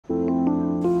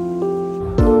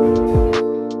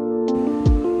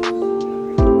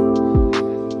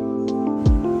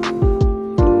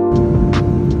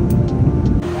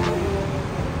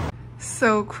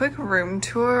room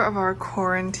tour of our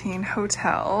quarantine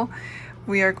hotel.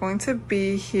 We are going to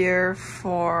be here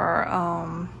for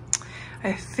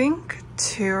I think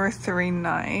 2 or 3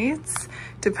 nights,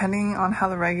 depending on how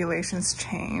the regulations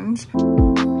change.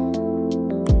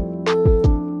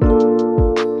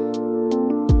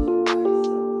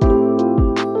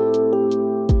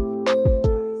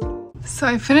 So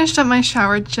I finished up my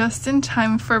shower just in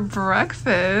time for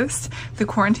breakfast. The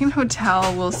quarantine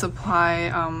hotel will supply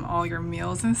all your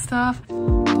meals and stuff.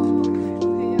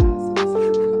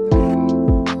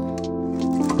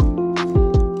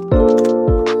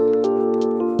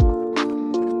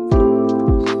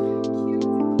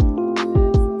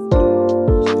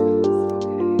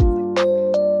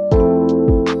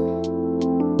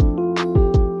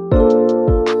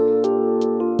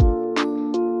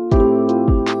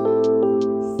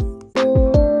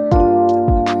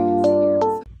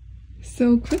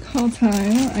 So quick haul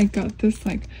time, I got this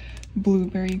like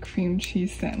blueberry cream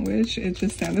cheese sandwich. It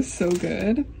just sounded so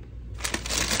good.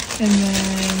 And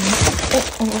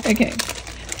then, okay.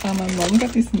 My mom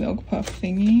got these milk puff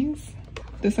thingies.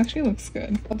 This actually looks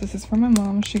good. This is for my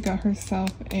mom. She got herself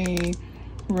a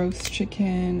roast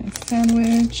chicken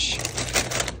sandwich.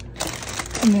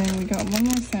 And then we got one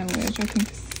more sandwich. I think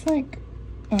this is like,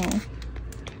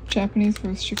 Japanese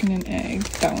roast chicken and egg.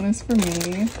 That one is for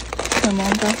me. My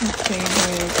mom got her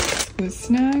favorite squid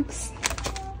snacks,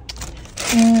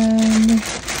 and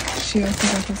she also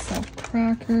got herself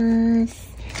crackers.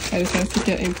 I decided to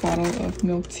get a bottle of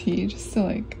milk tea just to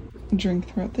like drink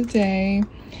throughout the day,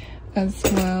 as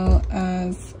well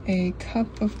as a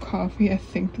cup of coffee. I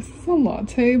think this is a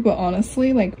latte, but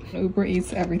honestly, like Uber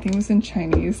Eats, everything was in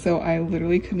Chinese, so I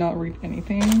literally could not read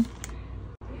anything.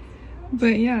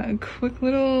 But yeah, a quick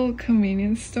little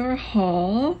convenience store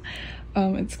haul.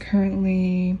 It's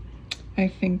currently, I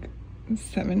think,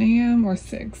 7 a.m. or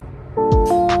 6.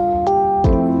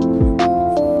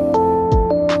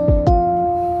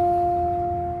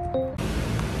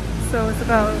 So it's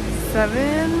about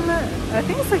 7, I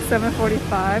think it's like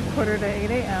 7:45, quarter to 8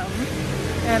 a.m.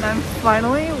 And I'm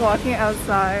finally walking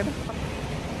outside.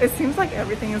 It seems like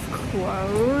everything is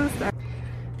closed.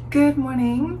 Good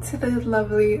morning to the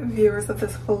lovely viewers of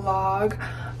this vlog.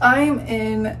 I'm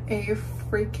in a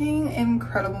freaking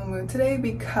incredible mood today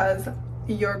because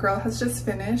your girl has just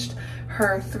finished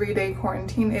her 3-day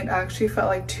quarantine. It actually felt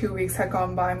like 2 weeks had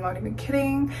gone by, I'm not even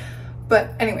kidding.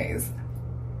 But anyways,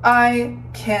 I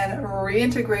can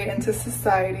reintegrate into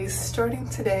society starting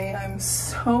today. I'm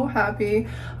so happy.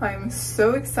 I'm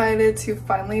so excited to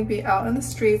finally be out in the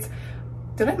streets.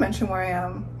 Did I mention where I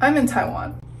am? I'm in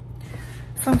Taiwan.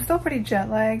 So I'm still pretty jet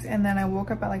lagged, and then I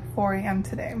woke up at like 4 a.m.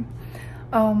 today.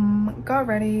 Got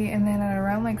ready, and then at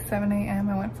around like 7 a.m.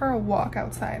 I went for a walk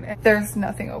outside. And there's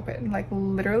nothing open. Like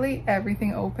literally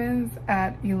everything opens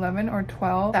at 11 or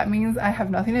 12. That means I have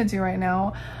nothing to do right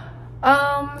now.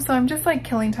 So I'm just like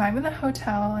killing time in the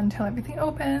hotel until everything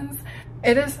opens.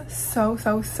 It is so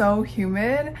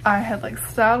humid. I had like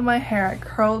styled my hair, I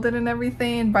curled it and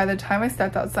everything. By the time I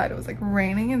stepped outside, it was like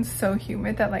raining and so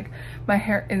humid that like my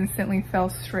hair instantly fell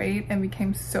straight and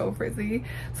became so frizzy.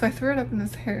 So I threw it up in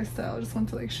this hairstyle. Just want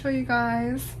to like show you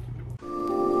guys.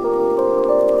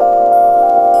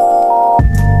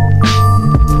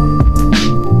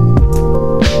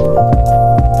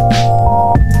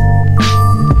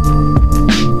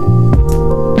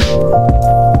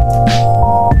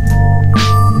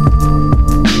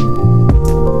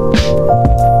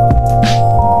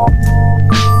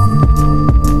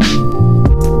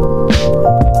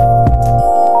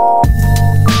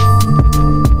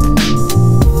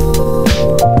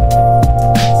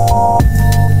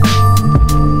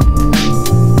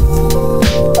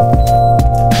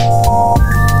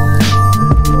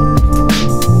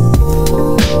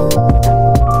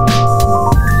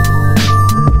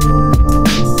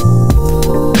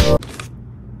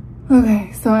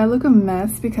 Okay, so I look a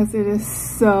mess because it is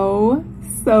so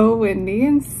windy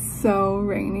and so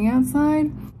rainy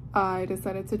outside. I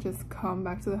decided to just come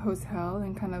back to the hotel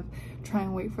and kind of try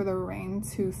and wait for the rain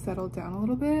to settle down a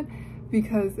little bit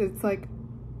because it's like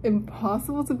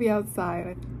impossible to be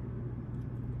outside.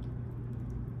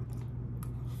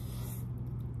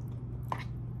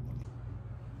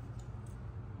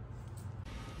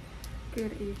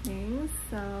 Good evening.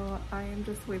 So I am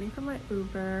just waiting for my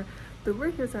Uber. The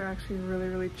Uber here are actually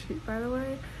really cheap, by the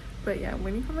way. But yeah, I'm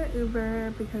waiting for my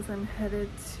Uber because I'm headed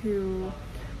to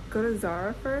go to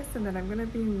Zara first, and then I'm gonna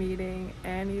be meeting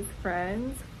Annie's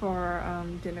friends for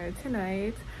dinner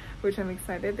tonight, which I'm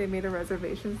excited. They made a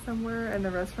reservation somewhere and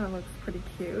the restaurant looks pretty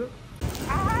cute.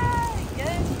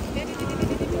 Yes.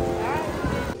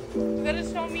 You gotta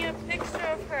show me a picture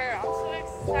of her. I'm so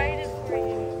excited. excited for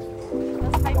you.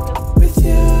 That's how I feel. With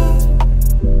you,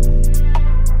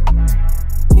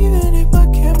 even if my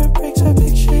camera breaks, I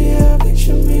picture you,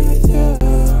 picture me with you.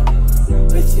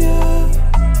 With you,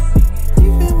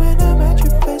 even when I'm at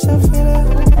your place, I feel at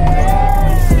home.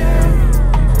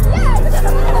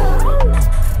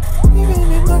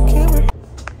 Even if my camera.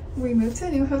 We moved to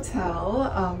a new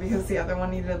hotel because the other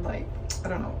one needed like, I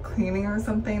don't know, cleaning or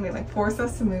something. They like forced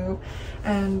us to move,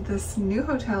 and this new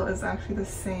hotel is actually the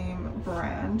same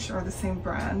branch or the same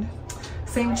brand,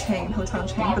 same chain, hotel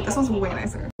chain, but this one's way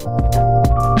nicer.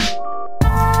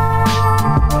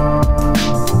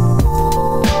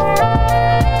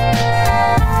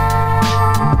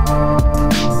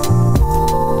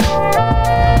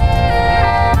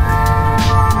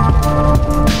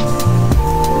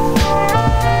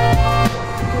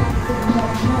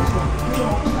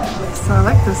 So I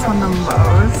like this one the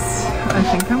most. I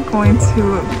think I'm going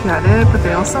to get it, but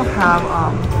they also have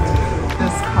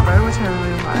this color, which I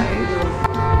really like.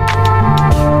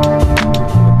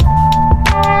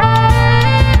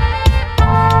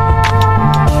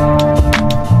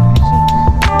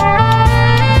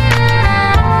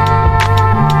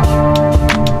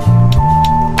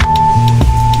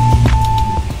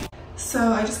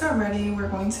 So I just got ready. We're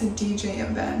going to DJ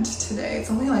event today. It's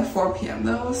only like 4 p.m.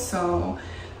 though, so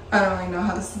I don't really know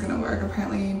how this is gonna work.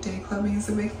 Apparently day clubbing is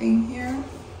a big thing here.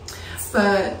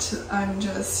 But I'm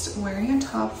just wearing a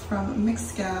top from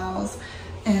Mixed Gals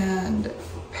and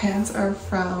pants are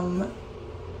from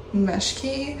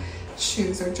Meshki.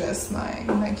 Shoes are just my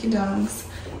Nike Dunks.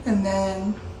 And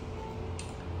then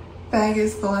bag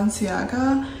is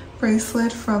Balenciaga,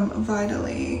 bracelet from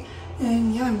Vitally.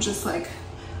 And yeah, I'm just like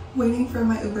waiting for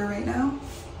my Uber right now.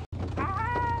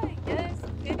 Yes,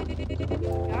 got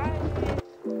it.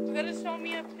 You gotta show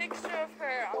me a picture of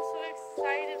her. I'm so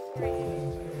excited for you.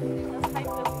 That's how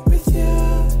I feel. With you,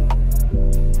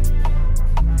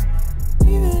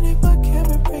 even if my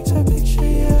camera breaks, I picture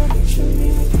you, picture me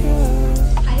with you.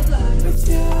 Hi vlog. With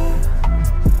you,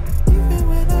 even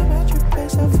when I'm at your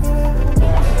place, I feel at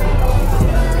home.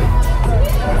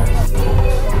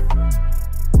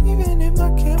 Even if my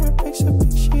camera breaks, I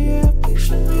picture you,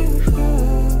 picture me with you.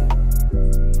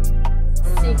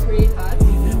 Secret hot.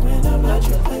 Even when I'm at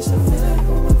your place, I feel at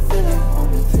home, I feel at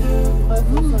home with you.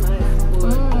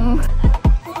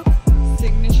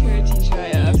 Signature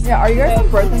TGIF. Yeah, are you guys on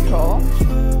birth control?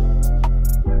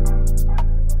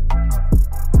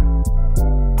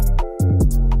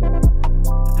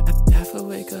 Half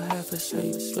awake or half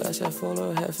asleep, glass half full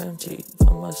or half empty.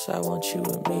 On my side, want you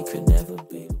and me could never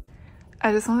be.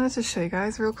 I just wanted to show you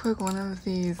guys real quick one of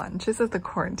these lunches that the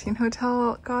quarantine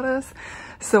hotel got us.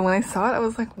 So when I saw it, I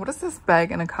was like, what is this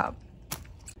bag in a cup?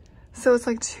 So it's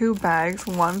like 2 bags,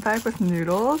 one bag with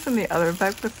noodles and the other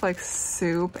bag with like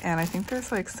soup. And I think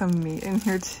there's like some meat in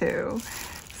here too.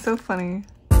 So funny.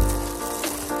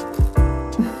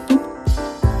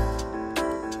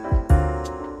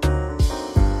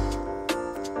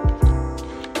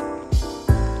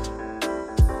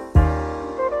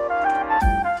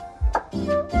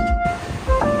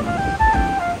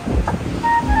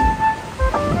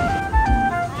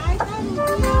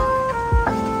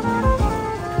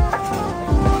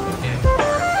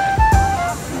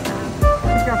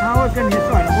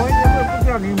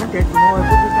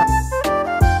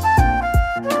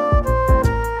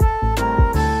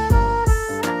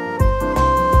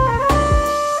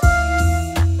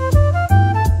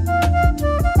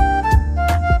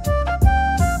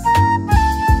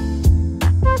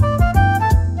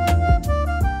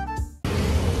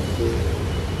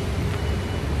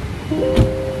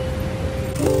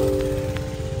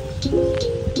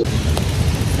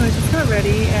 So I just got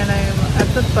ready and I'm at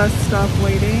the bus stop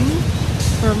waiting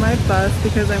for my bus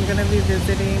because I'm going to be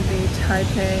visiting the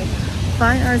Taipei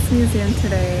Fine Arts Museum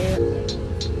today.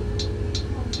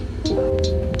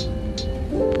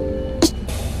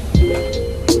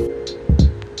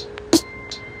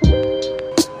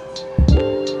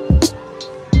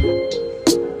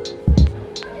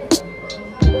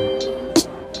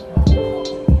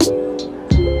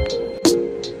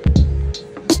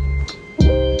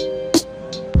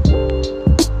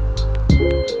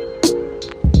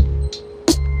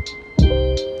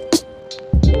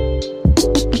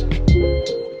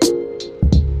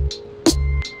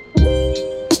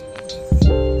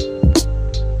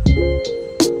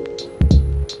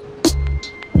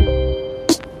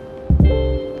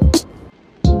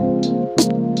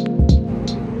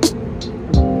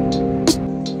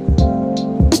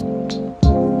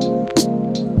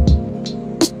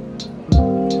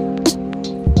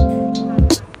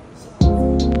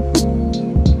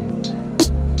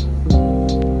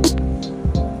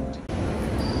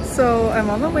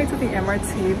 the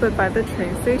MRT, but by the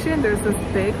train station there's this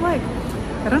big, like,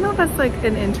 I don't know if that's like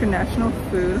an international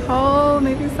food hall,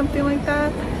 maybe something like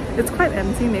that. It's quite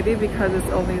empty, maybe because it's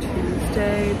only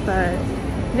Tuesday, but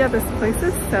yeah, this place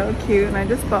is so cute, and I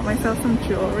just bought myself some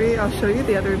jewelry. I'll show you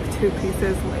the other two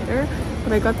pieces later,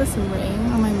 but I got this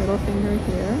ring on my middle finger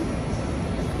here.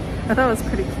 I thought it was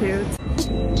pretty cute.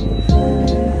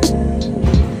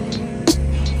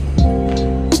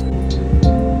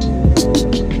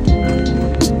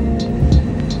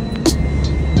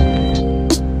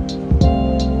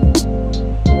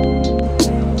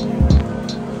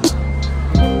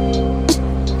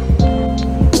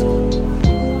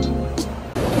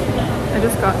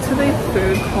 Got to the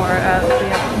food court at the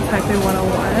Taipei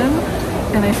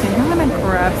 101, and I think I'm gonna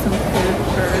grab some food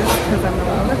first because I'm a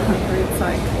little bit hungry. It's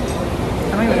like, I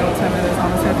don't even know what time it is,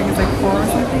 honestly. I think it's like 4 or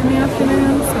something in the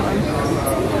afternoon, so I'm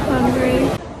hungry.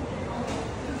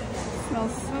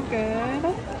 Smells so good.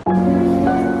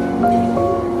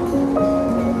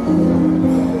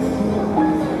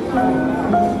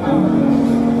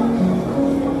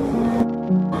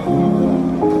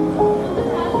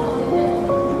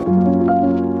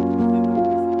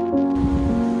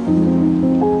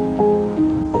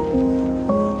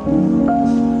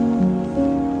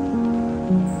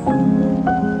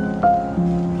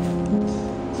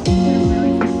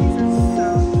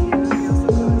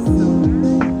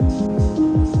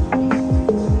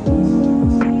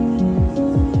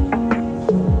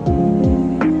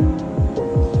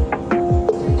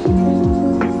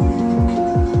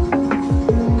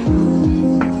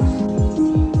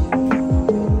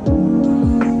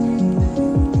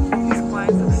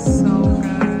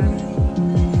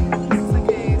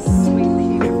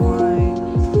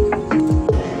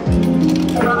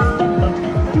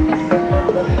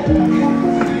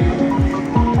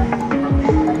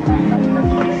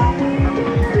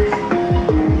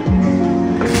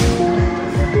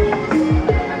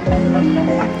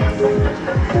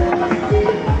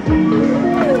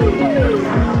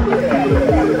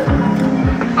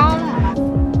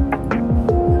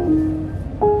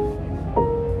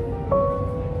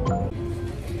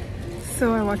 So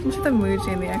I walked into the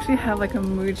Muji, and they actually have like a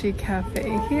Muji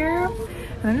cafe here.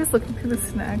 And I'm just looking through the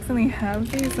snacks, and they have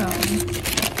these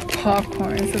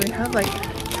popcorn. So they have like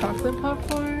chocolate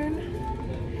popcorn,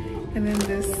 and then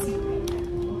this,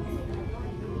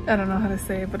 I don't know how to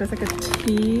say it, but it's like a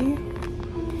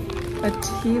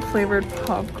tea flavored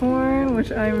popcorn,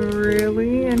 which I'm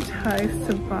really enticed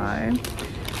to buy.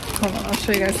 Hold on, I'll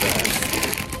show you guys this.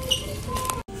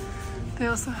 They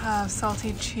also have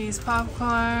salty cheese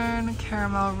popcorn,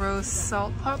 caramel rose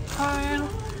salt popcorn,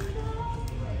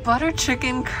 butter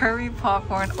chicken curry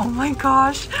popcorn. Oh my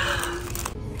gosh.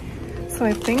 So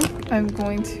I think I'm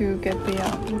going to get the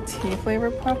tea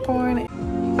flavored popcorn.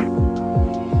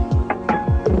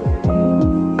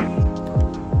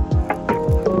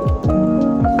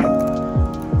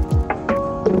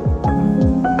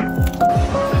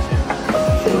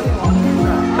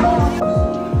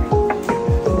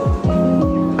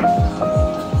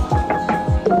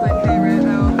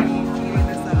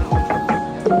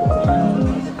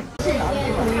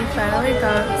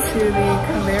 To the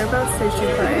conveyor belt sushi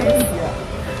place,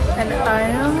 and I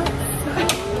am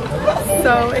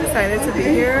so excited to be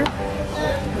here.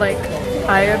 Like,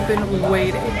 I have been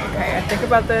waiting. Okay, I think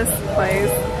about this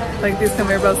place, like these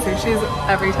conveyor belt sushis,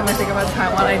 every time I think about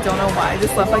Taiwan. I don't know why. It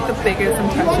just left like the biggest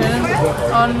impression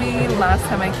on me last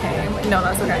time I came. No,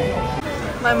 that's okay.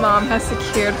 My mom has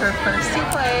secured her first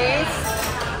place.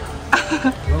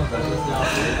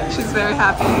 She's very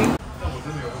happy.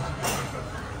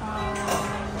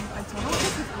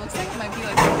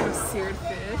 Seared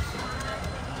fish.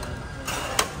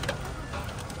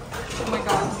 Oh my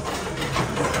god.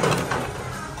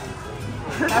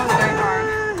 That was very hard.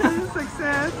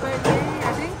 Success. But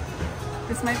I think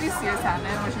this might be seared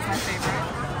salmon, which is my favorite.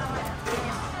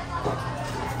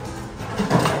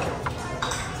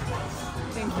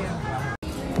 Thank you.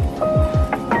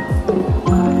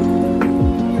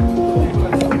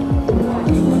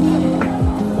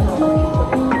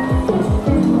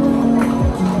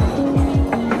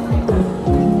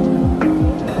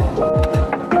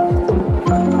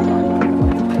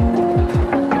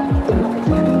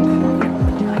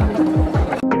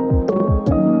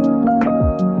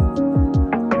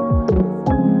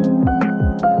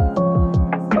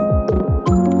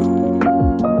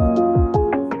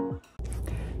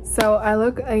 So I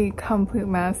look a complete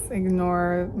mess,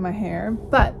 ignore my hair,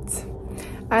 but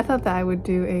I thought that I would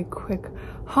do a quick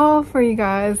haul for you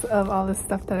guys of all the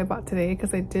stuff that I bought today,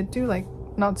 because I did do like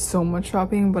not so much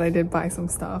shopping, but I did buy some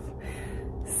stuff.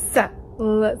 So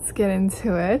let's get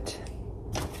into it.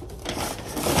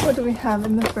 What do we have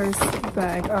in the first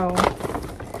bag? Oh,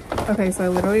 okay, so I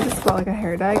literally just bought like a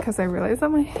hair dye because I realized that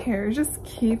my hair just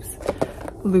keeps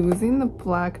losing the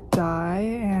black dye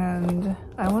and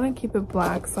I want to keep it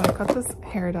black, so I got this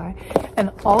hair dye.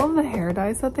 And all of the hair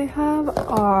dyes that they have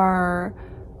are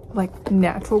like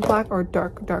natural black or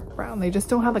dark brown. They just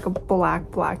don't have like a black.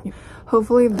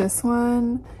 Hopefully this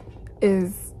one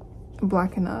is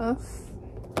black enough.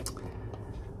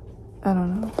 I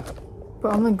don't know,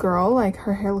 but on the girl, like,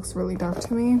 her hair looks really dark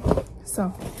to me,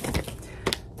 so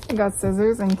I got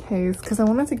scissors in case, because I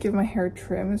wanted to give my hair a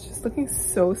trim. It's just looking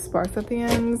so sparse at the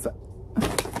ends.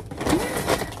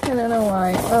 I don't know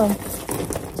why.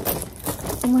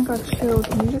 Oh my god, chill,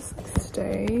 can you just like,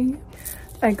 stay?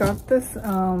 I got this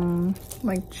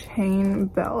like chain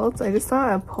belt. I just saw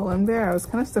it at Pull & Bear. I was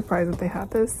kind of surprised that they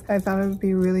had this. I thought it would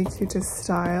be really cute to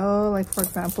style, like for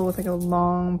example with like a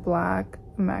long black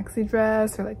maxi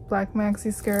dress or like black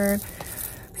maxi skirt,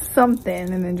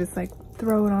 something, and then just like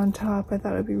throw it on top. I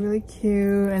thought it'd be really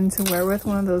cute, and to wear with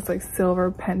one of those like silver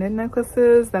pendant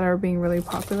necklaces that are being really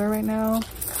popular right now.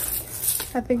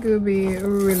 I think it would be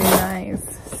really nice.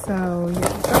 So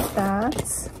yeah, got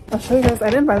that. I'll show you guys. I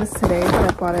didn't buy this today, but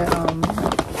I bought it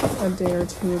a day or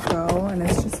two ago, and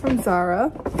it's just from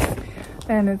Zara,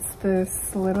 and it's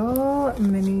this little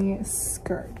mini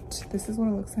skirt. This is what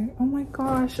it looks like. Oh my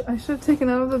gosh, I should have taken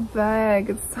it out of the bag.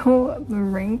 It's so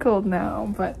wrinkled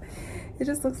now, but it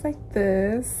just looks like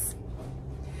this,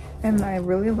 and I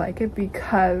really like it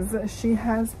because she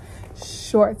has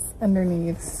shorts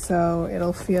underneath, so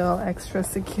it'll feel extra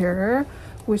secure,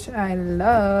 which I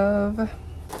love.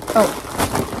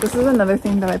 Oh, this is another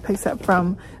thing that I picked up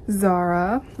from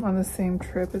Zara on the same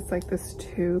trip. It's like this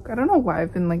toque. I don't know why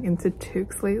I've been like into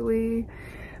toques lately,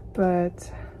 but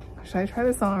should I try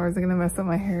this on, or is it gonna mess up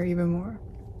my hair even more?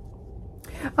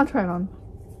 I'll try it on.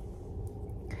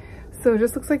 So it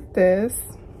just looks like this.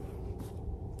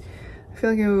 I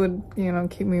feel like it would, you know,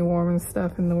 keep me warm and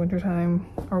stuff in the wintertime,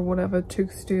 or whatever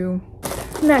toques do.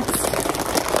 Next,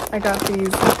 I got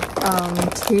these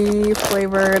tea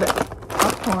flavored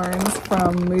popcorns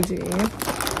from Muji.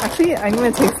 Actually, I'm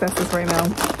gonna taste test this right now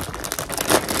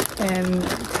and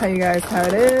tell you guys how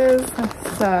it is.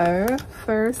 So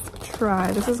first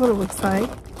try, this is what it looks like.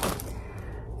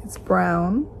 It's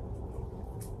brown.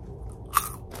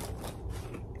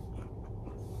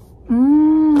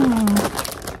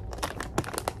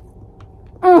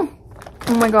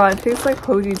 Oh my god, it tastes like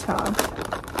hoji cha.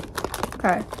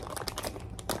 Okay.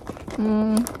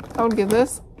 I would give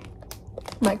this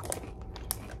like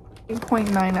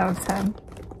 8.9 out of 10.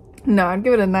 No, I'd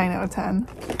give it a 9 out of 10.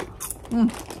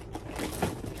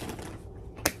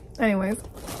 Anyways,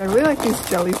 I really like these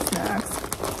jelly snacks.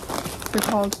 They're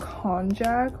called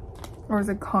konjac, or is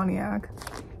it cognac?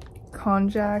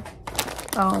 Konjac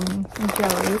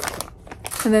jellies.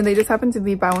 And then they just happen to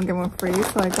be buy one get one free,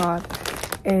 so I got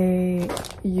a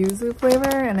yuzu flavor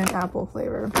and an apple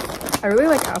flavor. I really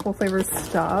like apple flavored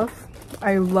stuff.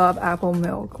 I love apple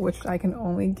milk, which I can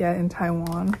only get in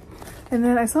Taiwan. And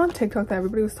then I saw on TikTok that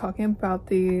everybody was talking about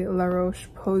the La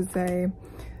Roche-Posay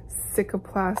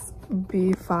Cicaplast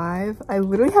B5. I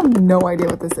literally have no idea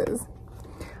what this is,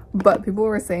 but people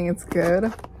were saying it's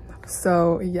good.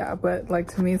 So yeah, but like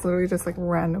to me it's literally just like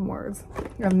random words.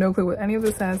 I have no clue what any of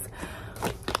this says.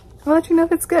 I'll let you know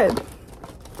if it's good.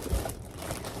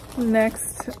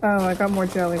 Next, oh, I got more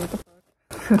jelly. What the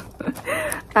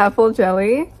fuck? Apple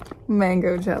jelly,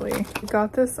 mango jelly. I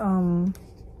got this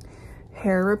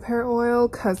hair repair oil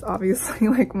because obviously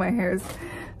like my hair's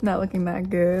not looking that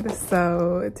good,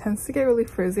 so it tends to get really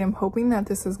frizzy. I'm hoping that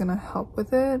this is gonna help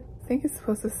with it. I think it's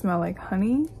supposed to smell like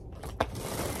honey.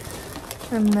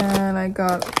 And then I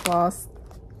got floss.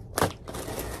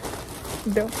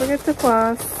 Don't forget to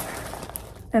floss.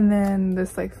 And then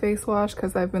this like face wash,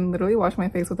 because I've been literally washing my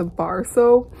face with a bar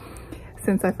soap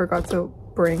since I forgot to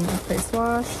bring a face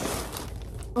wash.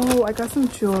 Oh, I got some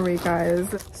jewelry, guys.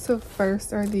 So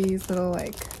first are these little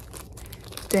like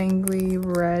dangly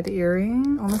red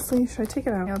earring. Honestly, should I take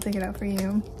it out? I'll take it out for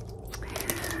you.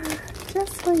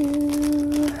 Just for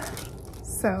you.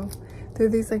 So they're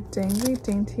these like dangly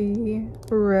dainty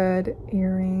red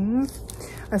earrings.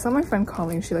 I saw my friend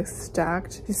Colleen, she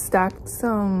stacked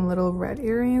some little red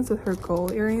earrings with her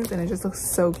gold earrings, and it just looks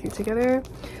so cute together.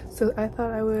 So I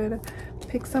thought I would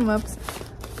pick some up.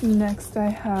 Next I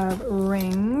have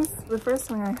rings. The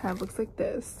first ring I have looks like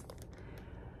this.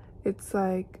 It's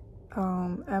like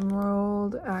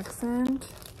emerald accent.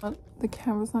 The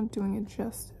camera's not doing it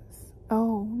justice.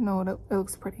 Oh no, it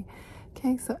looks pretty.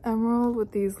 Okay, so emerald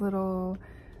with these little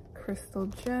crystal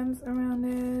gems around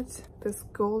it, this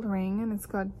gold ring, and it's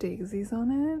got daisies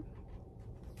on it,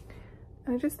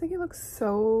 I just think it looks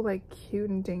so like cute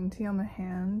and dainty on the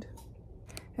hand.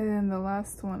 And then the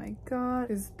last one I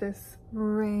got is this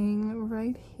ring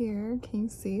right here. Can you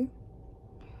see?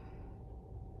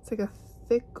 It's like a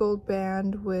thick gold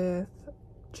band with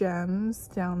gems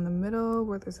down the middle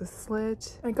where there's a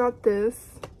slit. I got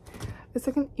this. It's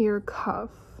like an ear cuff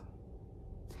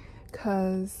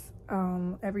because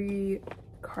every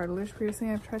cartilage piercing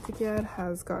I've tried to get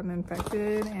has gotten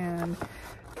infected and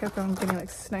kept on getting like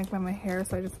snagged by my hair,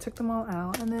 so I just took them all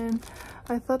out. And then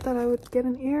I thought that I would get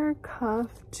an ear cuff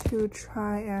to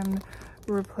try and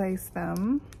replace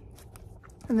them.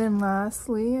 And then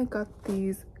lastly, I got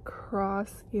these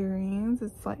cross earrings.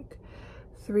 It's like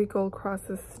 3 gold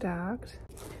crosses stacked.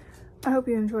 I hope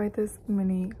you enjoyed this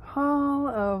mini haul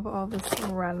of all this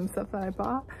random stuff that I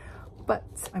bought, but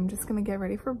I'm just gonna get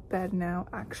ready for bed now.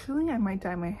 Actually, I might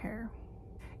dye my hair.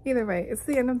 Either way, it's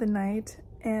the end of the night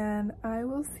and I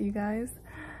will see you guys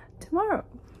tomorrow.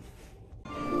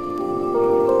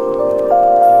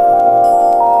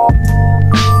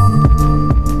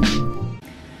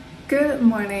 Good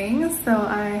morning. So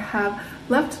I have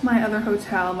left my other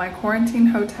hotel, my quarantine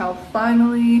hotel,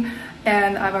 finally,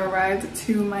 and I've arrived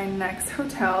to my next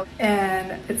hotel,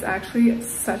 and it's actually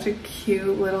such a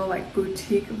cute little like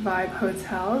boutique vibe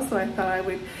hotel, so I thought I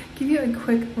would give you a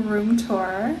quick room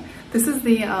tour. This is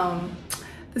the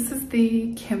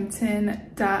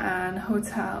Kimpton Da'an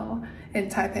Hotel in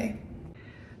Taipei.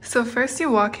 So first you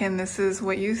walk in, this is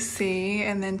what you see,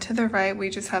 and then to the right we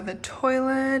just have the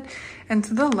toilet, and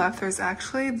to the left there's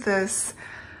actually this,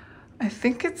 I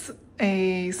think it's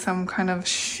some kind of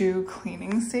shoe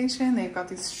cleaning station. They've got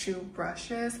these shoe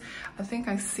brushes. I think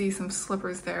I see some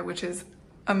slippers there, which is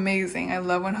amazing. I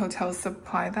love when hotels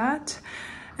supply that.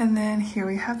 And then here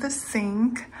we have the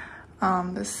sink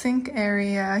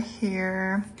area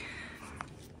here.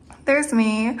 There's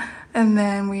me. And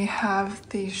then we have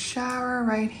the shower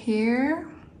right here.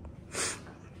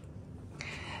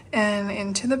 And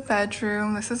into the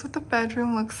bedroom. This is what the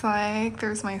bedroom looks like.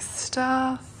 There's my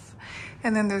stuff.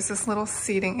 And then there's this little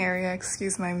seating area,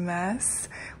 excuse my mess,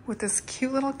 with this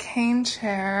cute little cane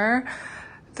chair.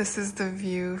 This is the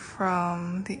view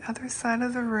from the other side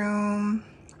of the room.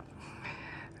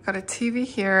 I've got a TV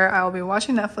here. I'll be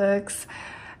watching Netflix.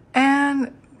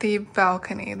 And the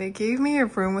balcony. They gave me a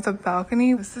room with a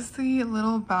balcony. This is the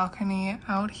little balcony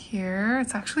out here.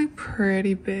 It's actually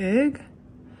pretty big.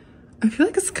 I feel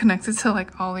like it's connected to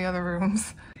like all the other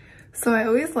rooms. So I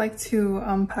always like to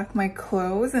unpack my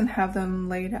clothes and have them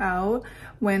laid out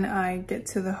when I get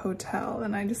to the hotel.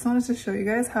 And I just wanted to show you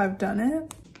guys how I've done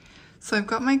it. So I've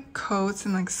got my coats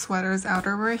and like sweaters,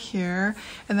 outerwear here,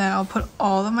 and then I'll put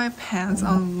all of my pants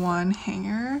on one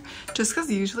hanger, just because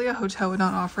usually a hotel would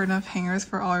not offer enough hangers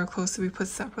for all your clothes to be put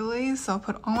separately. So I'll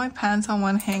put all my pants on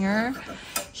one hanger.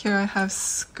 Here I have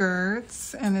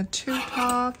skirts and a tube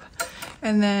top.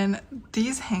 And then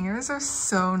these hangers are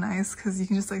so nice because you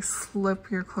can just like slip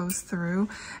your clothes through,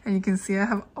 and you can see I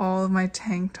have all of my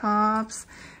tank tops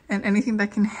and anything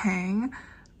that can hang,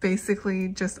 basically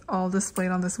just all displayed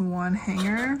on this one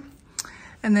hanger.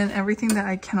 And then everything that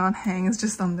I cannot hang is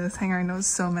just on this hanger. I know it's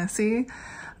so messy.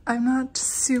 I'm not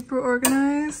super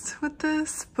organized with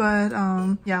this, but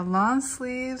yeah, long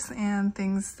sleeves and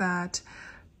things that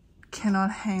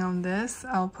cannot hang on this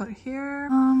I'll put here.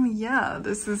 Yeah,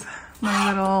 this is my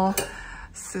little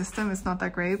system. It's not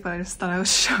that great, but I just thought I would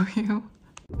show you.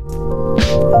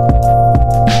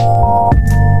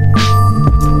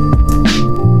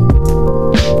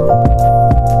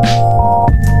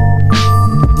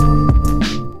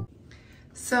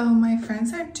 So my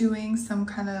friends are doing some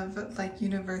kind of like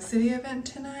university event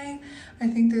tonight. I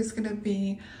think there's gonna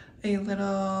be a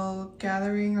little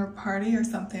gathering or party or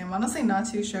something. I'm honestly not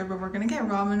too sure, but we're gonna get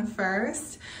ramen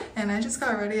first. And I just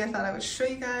got ready. I thought I would show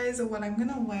you guys what I'm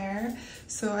gonna wear.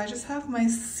 So I just have my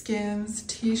Skims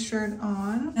t-shirt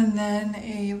on, and then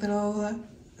a little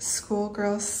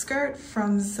schoolgirl skirt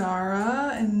from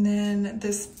Zara, and then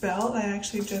this belt I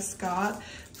actually just got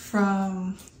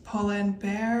from Pull &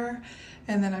 Bear.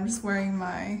 And then I'm just wearing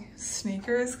my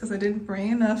sneakers because I didn't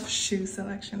bring enough shoe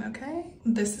selection, okay?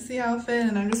 This is the outfit,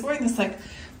 and I'm just wearing this like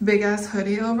big ass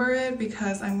hoodie over it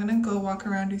because I'm gonna go walk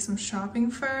around, do some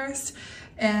shopping first.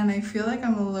 And I feel like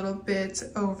I'm a little bit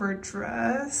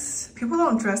overdressed. People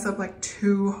don't dress up like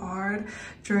too hard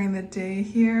during the day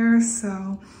here,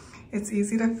 so it's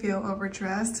easy to feel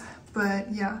overdressed,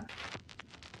 but yeah.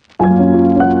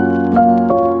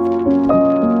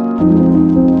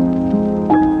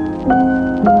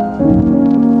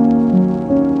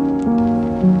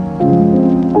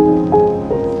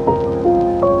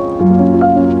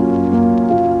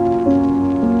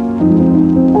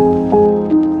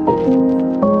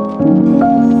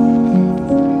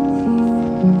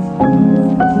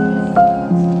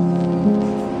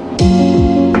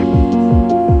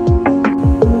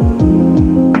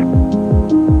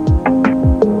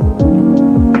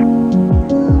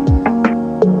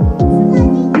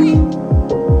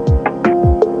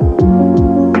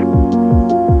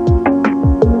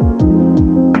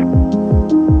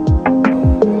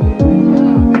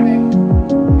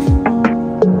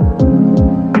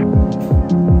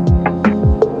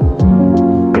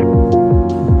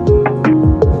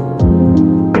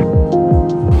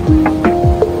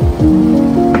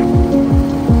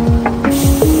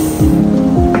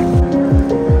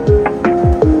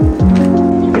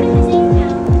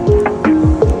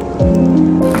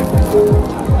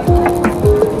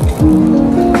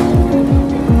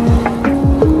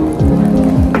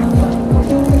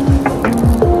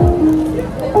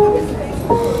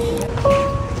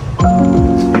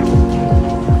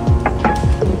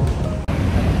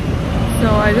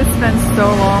 I just spent so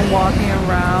long walking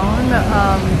around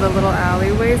the little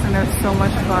alleyways, and they're so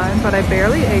much fun, but I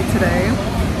barely ate today,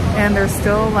 and there's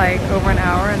still like over an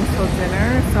hour until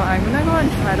dinner, so I'm gonna go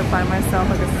and try to find myself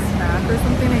like a snack or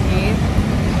something to eat.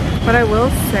 But I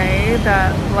will say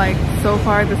that like so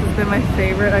far this has been my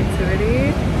favorite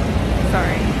activity.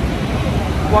 Sorry.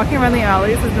 Walking around the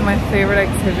alleys has been my favorite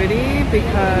activity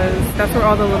because that's where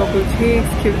all the little boutiques,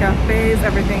 cute cafes,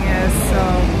 everything is. So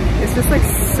it's just like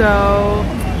so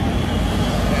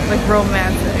like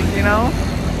romantic, you know?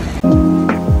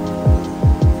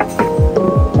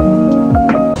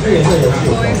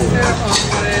 Oyster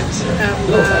omelet at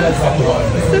last.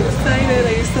 I'm so excited.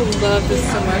 I used to love this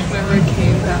so much whenever I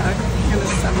came back in the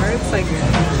summer. It's like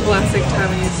classic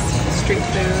Taiwanese street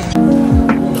food.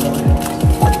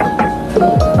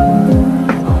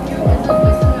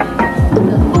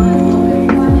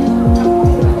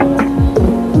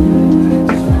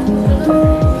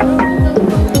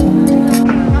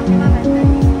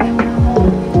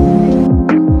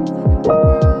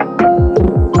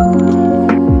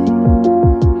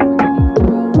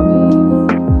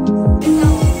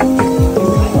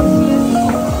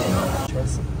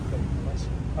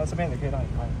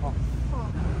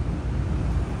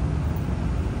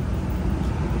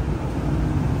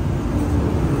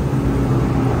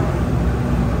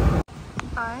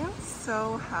 I'm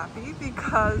so happy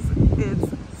because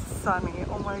it's sunny.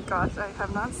 Oh my gosh, I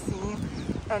have not seen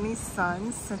any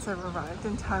sun since I've arrived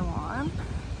in Taiwan,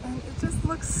 and it just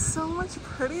looks so much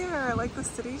prettier. Like the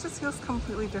city just feels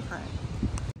completely different.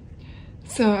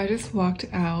 So I just walked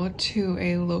out to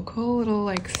a local little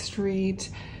like street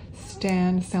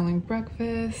stand selling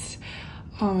breakfast.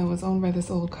 It was owned by this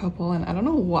old couple, and I don't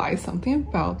know why, something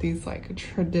about these like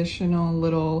traditional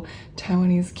little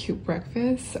Taiwanese cute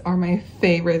breakfasts are my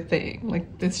favorite thing.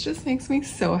 Like this just makes me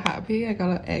so happy. I got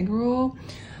an egg roll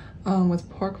with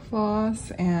pork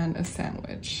floss and a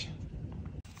sandwich.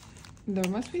 There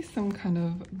must be some kind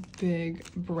of big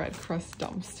bread crust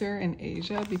dumpster in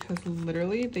Asia because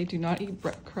literally they do not eat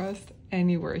bread crust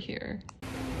anywhere here.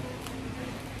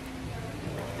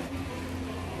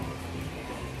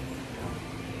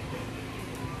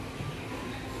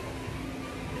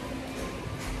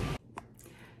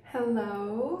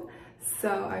 Hello. So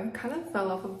I kind of fell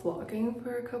off of vlogging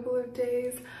for a couple of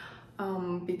days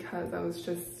because I was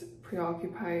just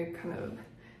preoccupied kind of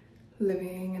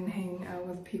living and hanging out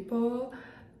with people.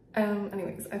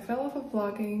 Anyways, I fell off of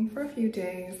vlogging for a few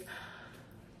days,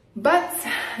 but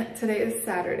today is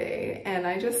Saturday and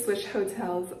I just switched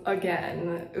hotels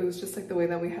again. It was just like the way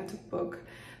that we had to book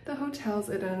the hotels,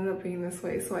 it ended up being this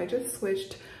way. So I just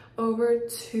switched over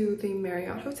to the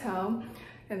Marriott Hotel,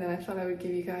 and then I thought I would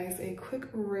give you guys a quick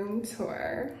room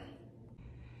tour.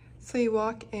 So you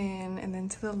walk in, and then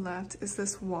to the left is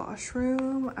this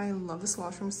washroom. I love this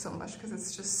washroom so much because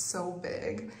it's just so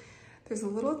big. There's a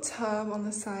little tub on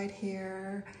the side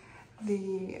here,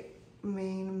 the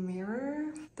main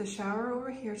mirror, the shower over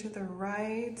here to the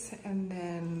right, and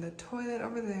then the toilet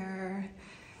over there.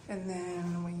 And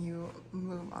then when you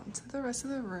move on to the rest of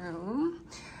the room,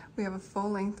 we have a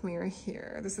full-length mirror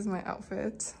here. This is my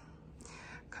outfit.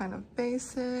 Kind of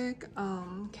basic,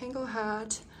 Kangol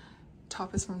hat,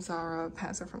 top is from Zara,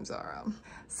 pants are from Zara.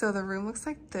 So the room looks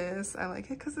like this. I like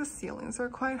it because the ceilings are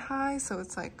quite high, so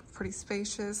it's like pretty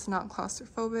spacious, not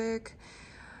claustrophobic.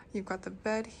 You've got the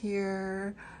bed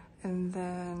here, and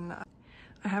then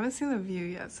I haven't seen the view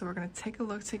yet, so we're gonna take a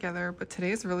look together, but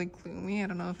today is really gloomy. I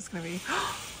don't know if it's gonna be,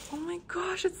 oh my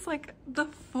gosh, it's like the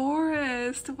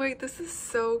forest. Wait, this is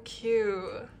so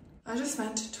cute. I just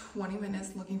spent 20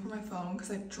 minutes looking for my phone because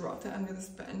I dropped it under this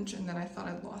bench and then I thought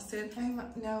I'd lost it. I'm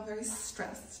now very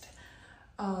stressed.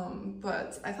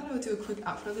 But I thought I would do a quick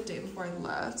outfit of the day before I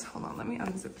left. Hold on, let me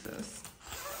unzip this.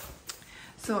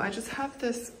 So I just have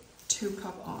this tube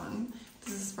top on.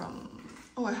 This is from,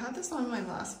 oh, I had this on my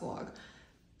last vlog.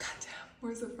 Goddamn,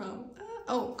 where's it from?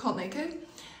 Oh, called Naked.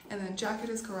 And then jacket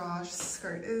is Garage,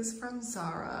 skirt is from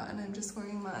Zara, and I'm just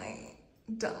wearing my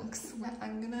Dunks.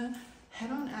 I'm gonna head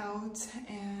on out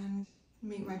and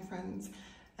meet my friends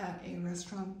at a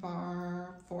restaurant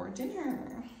bar for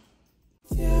dinner.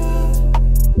 Yeah.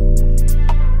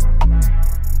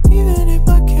 Even if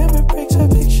my camera breaks, I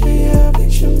picture you,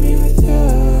 picture me with you,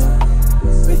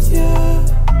 with you.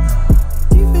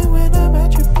 Even when I'm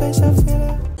at your place, I feel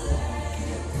it.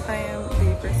 I am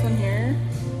the first one here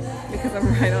because I'm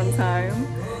right on time.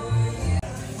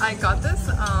 I got this,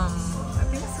 I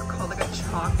think it's called like a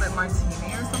chocolate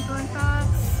martini or something like that.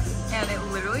 And it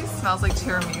literally smells like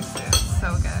tiramisu. It's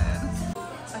so good.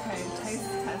 Okay, taste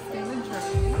testing the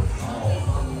drink.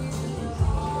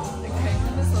 It came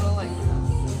in this little like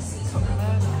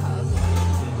coconut cup.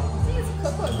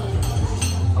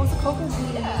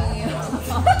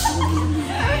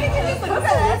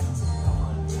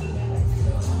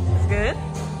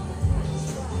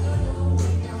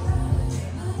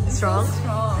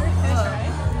 strong.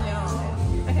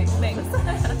 Yeah. Okay, thanks.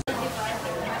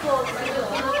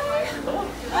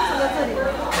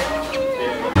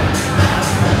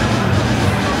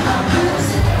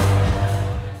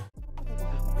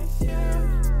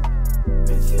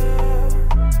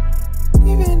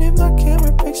 Even if my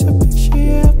camera picks a picture,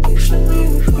 yeah, picture me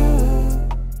with you.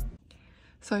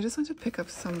 So I just went to pick up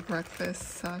some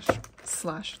breakfast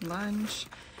slash lunch.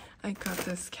 I got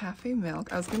this cafe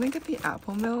milk. I was gonna get the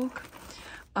apple milk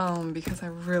because I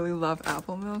really love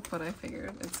apple milk, but I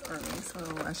figured it's early, so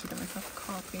I should get myself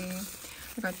coffee.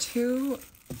 I got 2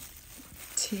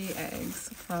 tea eggs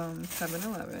from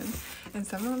 7-Eleven, and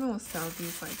 7-Eleven will sell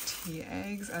these like tea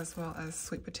eggs as well as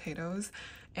sweet potatoes,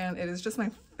 and it is just my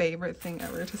favorite thing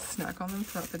ever to snack on them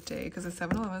throughout the day because the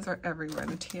 7-Elevens are everywhere.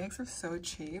 The tea eggs are so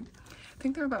cheap. I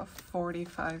think they're about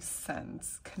 45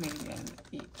 cents Canadian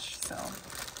each, so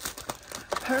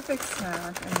perfect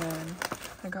snack. And then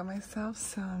I got myself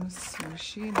some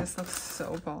sushi. This looks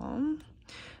so bomb.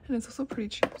 And it's also pretty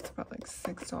cheap. It's about like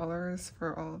 $6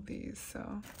 for all of these,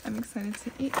 so I'm excited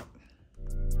to eat.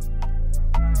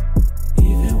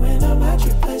 Even when I'm at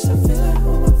your place, I feel like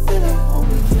home, I feel like home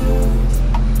with you.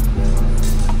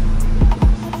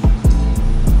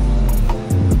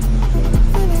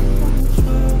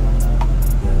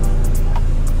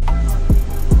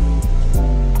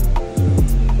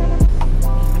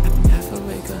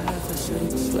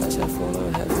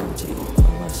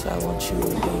 I want you to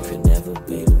leave, you never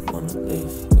be the one to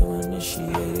leave. You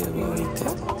initiated what we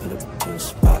got, put up to a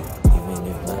spot. Even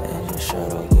if my engine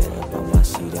shut, I'll get up on my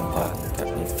seat and pop. Got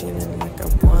me feeling like I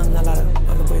won a lotto.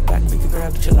 On the way back, we could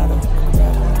grab the gelato. On the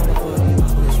ride home, on the foot.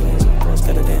 Who's raised, of course,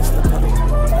 gotta dance in the puddle.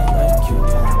 Ain't like you,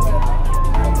 but I'm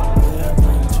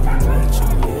like you,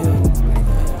 yeah.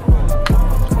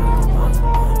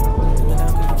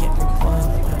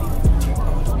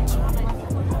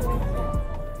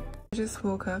 I just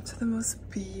woke up to the most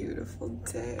beautiful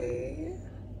day,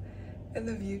 and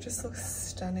the view just looks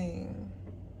stunning.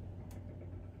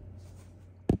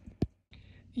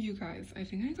 You guys, I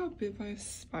think I got bit by a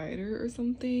spider or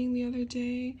something the other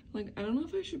day. Like, I don't know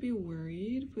if I should be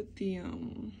worried, but the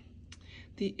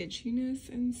itchiness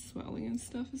and swelling and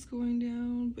stuff is going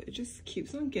down, but it just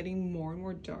keeps on getting more and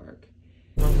more dark.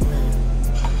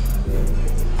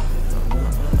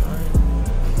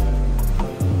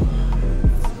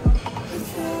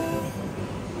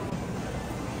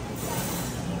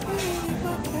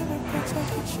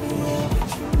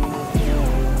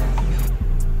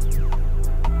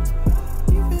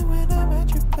 Even when I'm at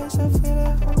your place, I feel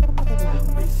like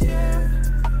home with you.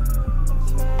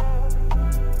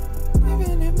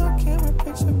 Even if my camera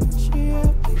picks a picture,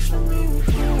 yeah, picture me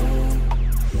with you.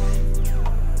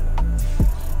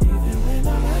 Even when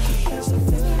I'm at your place, I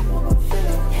feel like home, I feel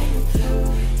like home with you.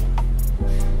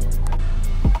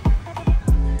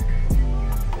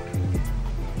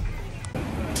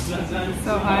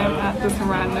 So I'm at this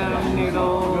random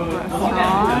noodle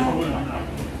restaurant,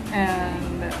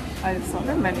 and I saw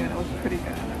their menu and it was pretty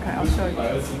good. Okay, I'll show you.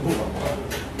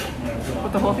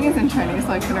 But the whole thing is in Chinese,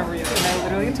 so I couldn't read it. And I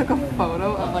literally took a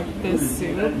photo of like this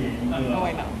soup. Oh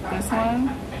wait, no, this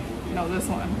one? No, this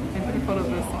one. I took a photo of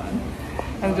this one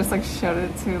and just like showed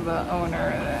it to the owner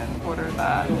and then ordered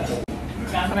that.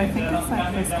 But I think it's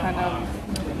like this kind of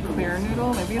clear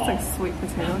noodle. Maybe it's like sweet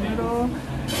potato noodle.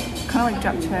 Kind of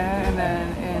like japchae, and then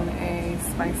in a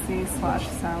spicy slash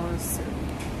sour soup.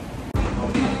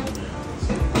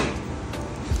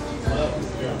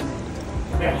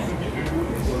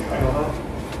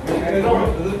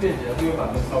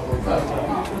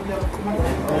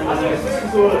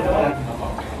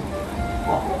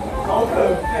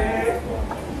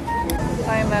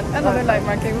 I'm at another night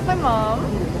market with my mom,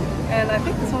 and I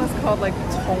think this one is called like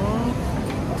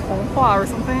Tonghua or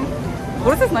something.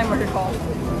 What is this night market called?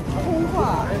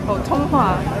 Oh,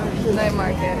 Tonghua night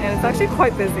market, and it's actually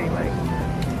quite busy. Like,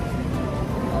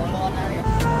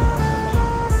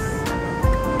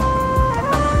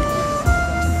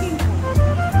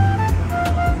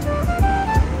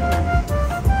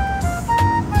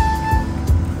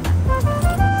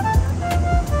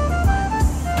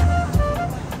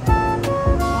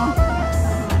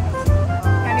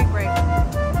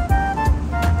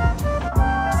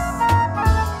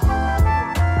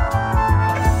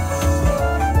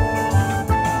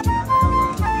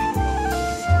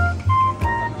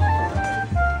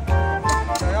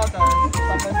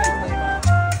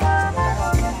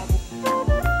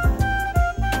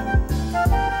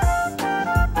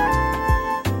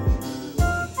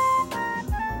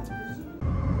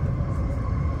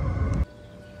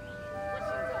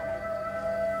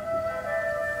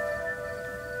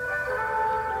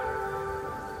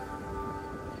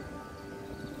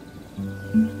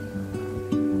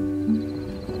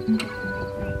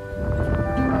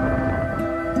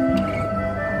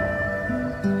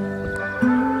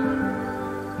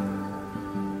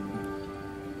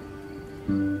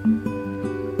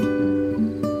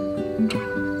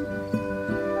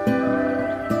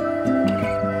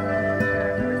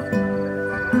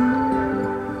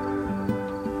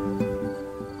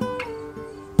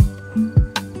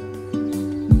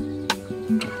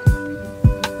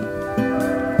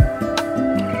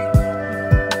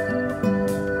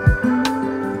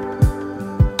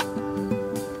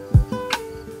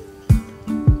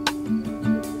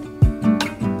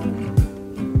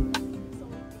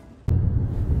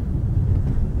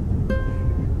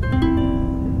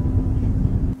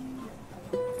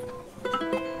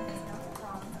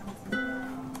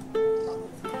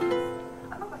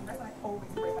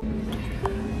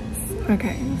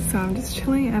 Okay, so I'm just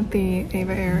chilling at the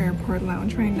Ava Air Airport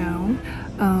Lounge right now.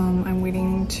 I'm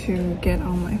waiting to get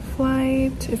on my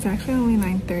flight. It's actually only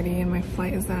 9:30 and my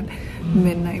flight is at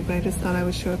midnight, but I just thought I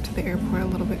would show up to the airport a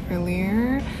little bit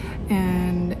earlier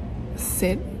and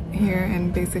sit here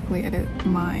and basically edit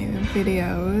my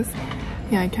videos.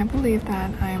 Yeah, I can't believe that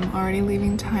I'm already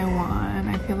leaving Taiwan.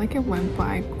 I feel like it went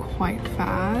by quite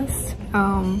fast.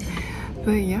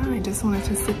 But yeah, I just wanted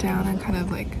to sit down and kind of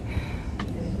like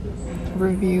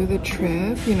review the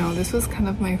trip. You know, this was kind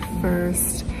of my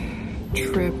first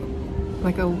trip,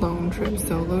 like a lone trip,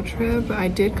 solo trip. I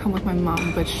did come with my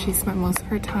mom, but she spent most of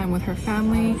her time with her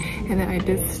family, and then I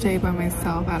did stay by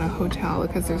myself at a hotel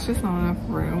because there's just not enough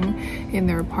room in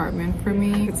their apartment for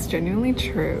me. It's genuinely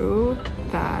true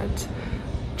that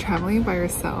traveling by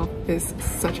yourself is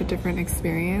such a different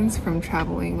experience from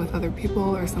traveling with other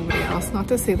people or somebody else. Not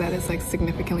to say that it's like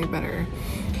significantly better,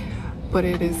 but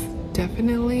it is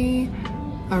definitely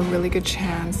a really good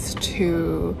chance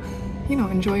to, you know,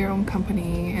 enjoy your own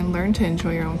company and learn to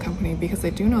enjoy your own company, because I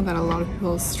do know that a lot of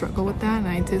people struggle with that, and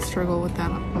I did struggle with that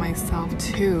myself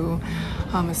too,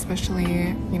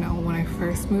 especially, you know, when I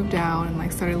first moved out and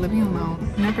like started living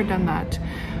alone. Never done that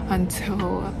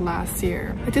until last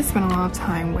year. I did spend a lot of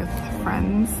time with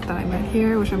friends that I met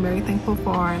here, which I'm very thankful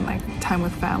for, and like time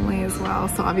with family as well.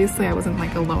 So obviously I wasn't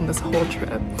like alone this whole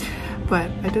trip, but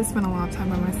I did spend a lot of time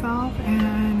by myself,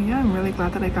 and yeah, I'm really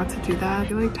glad that I got to do that. I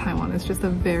feel like Taiwan is just a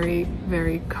very,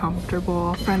 very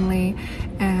comfortable, friendly,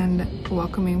 and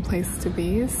welcoming place to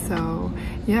be. So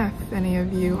yeah, if any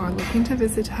of you are looking to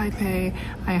visit Taipei,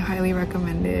 I highly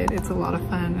recommend it. It's a lot of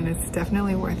fun and it's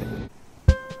definitely worth it.